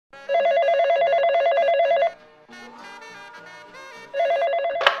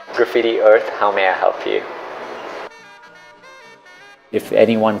Graffiti Earth, how may I help you? If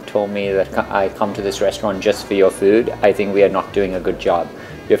anyone told me that I come to this restaurant just for your food, I think we are not doing a good job.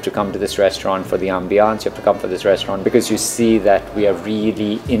 You have to come to this restaurant for the ambiance, you have to come for this restaurant because you see that we are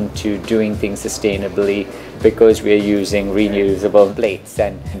really into doing things sustainably, because we are using reusable plates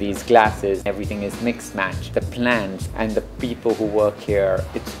and these glasses. Everything is mixed match. The plants and the people who work here,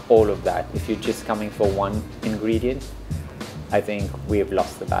 it's all of that. If you're just coming for one ingredient, I think we have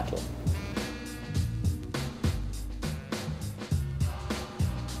lost the battle.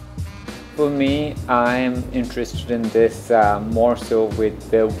 For me, I'm interested in this more so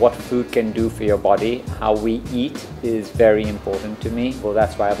with what food can do for your body. How we eat is very important to me. Well,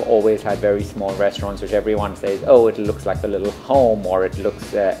 that's why I've always had very small restaurants, which everyone says, oh, it looks like a little home, or it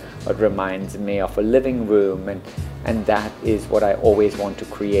reminds me of a living room, and that is what I always want to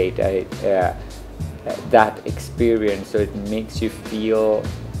create. That experience, so it makes you feel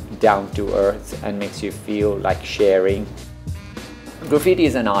down to earth and makes you feel like sharing. Graffiti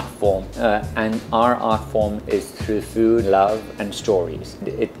is an art form, and our art form is through food, love, and stories.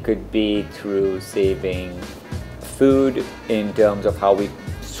 It could be through saving food in terms of how we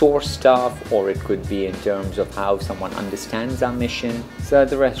source stuff, or it could be in terms of how someone understands our mission. So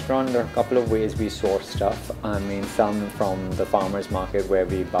at the restaurant, there are a couple of ways we source stuff. I mean, some from the farmer's market where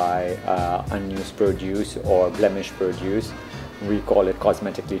we buy unused produce or blemished produce. We call it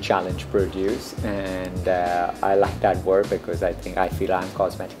cosmetically challenged produce, and I like that word because I feel I'm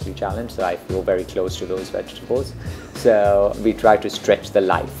cosmetically challenged, so I feel very close to those vegetables. So we try to stretch the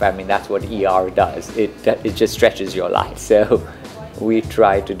life. I mean, that's what ER does. It just stretches your life. So we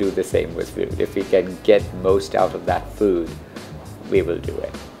try to do the same with food. If we can get most out of that food, we will do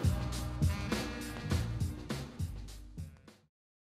it.